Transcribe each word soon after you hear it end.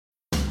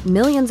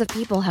Millions of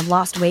people have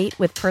lost weight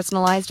with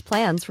personalized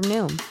plans from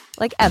Noom.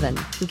 Like Evan,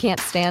 who can't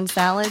stand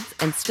salads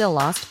and still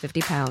lost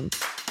 50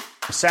 pounds.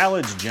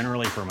 Salads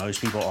generally for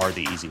most people are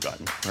the easy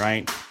button,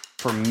 right?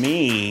 For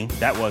me,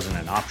 that wasn't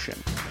an option.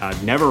 I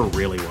never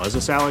really was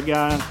a salad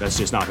guy. That's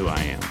just not who I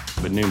am.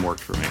 But Noom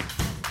worked for me.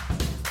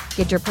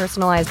 Get your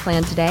personalized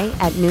plan today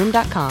at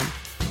Noom.com.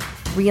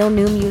 Real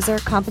Noom user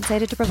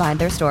compensated to provide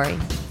their story.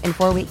 In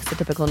 4 weeks, the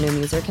typical Noom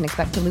user can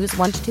expect to lose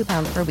 1 to 2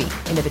 pounds per week.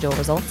 Individual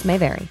results may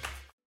vary.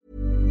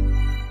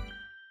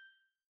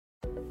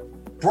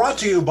 Brought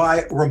to you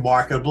by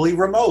Remarkably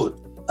Remote,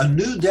 a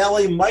new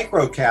daily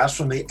microcast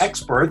from the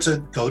experts at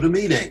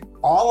GoToMeeting,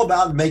 all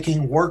about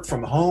making work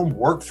from home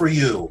work for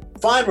you.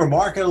 Find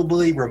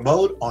Remarkably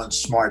Remote on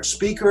smart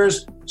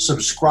speakers,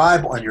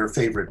 subscribe on your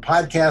favorite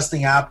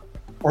podcasting app,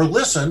 or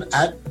listen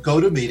at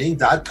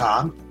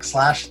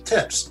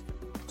gotomeeting.com/tips.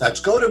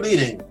 That's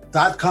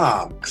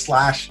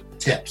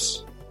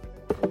gotomeeting.com/tips.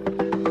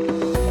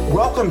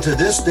 Welcome to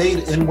This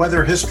Date in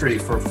Weather History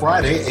for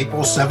Friday,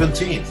 April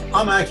 17th.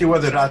 I'm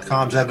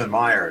AccuWeather.com's Evan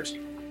Myers.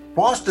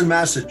 Boston,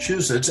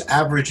 Massachusetts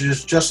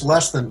averages just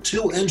less than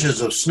 2 inches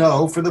of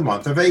snow for the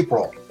month of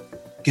April.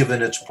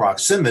 Given its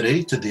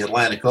proximity to the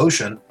Atlantic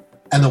Ocean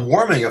and the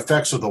warming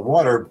effects of the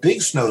water,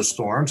 big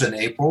snowstorms in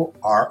April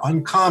are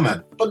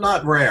uncommon, but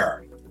not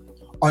rare.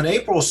 On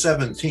April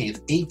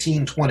 17th,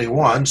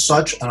 1821,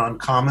 such an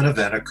uncommon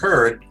event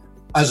occurred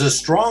as a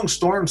strong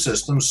storm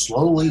system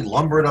slowly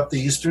lumbered up the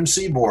eastern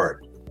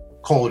seaboard.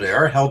 Cold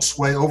air held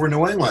sway over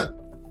New England.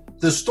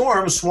 The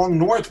storm swung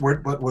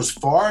northward but was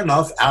far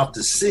enough out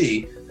to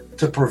sea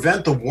to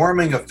prevent the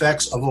warming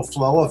effects of a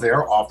flow of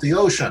air off the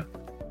ocean.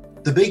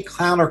 The big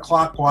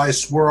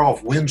counterclockwise swirl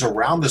of winds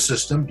around the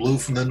system blew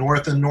from the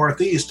north and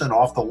northeast and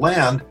off the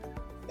land,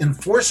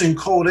 enforcing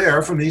cold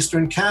air from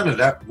eastern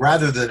Canada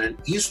rather than an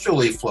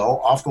easterly flow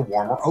off the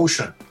warmer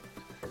ocean.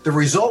 The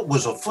result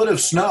was a foot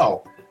of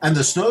snow, and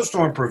the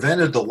snowstorm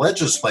prevented the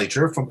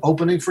legislature from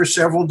opening for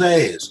several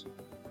days.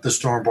 The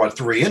storm brought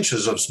 3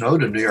 inches of snow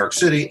to New York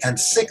City and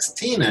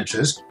 16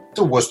 inches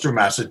to Worcester,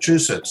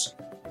 Massachusetts.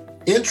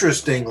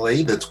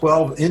 Interestingly, the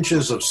 12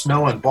 inches of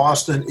snow in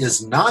Boston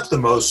is not the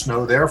most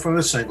snow there from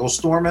a single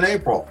storm in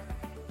April.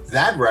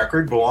 That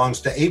record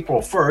belongs to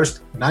April 1st,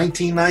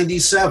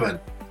 1997,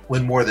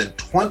 when more than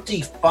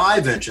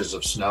 25 inches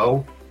of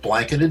snow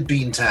blanketed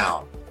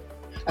Beantown.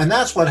 And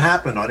that's what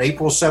happened on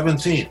April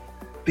 17th.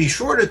 Be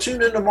sure to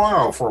tune in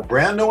tomorrow for a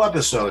brand new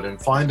episode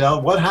and find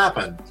out what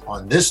happened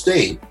on this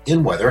date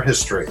in weather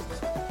history.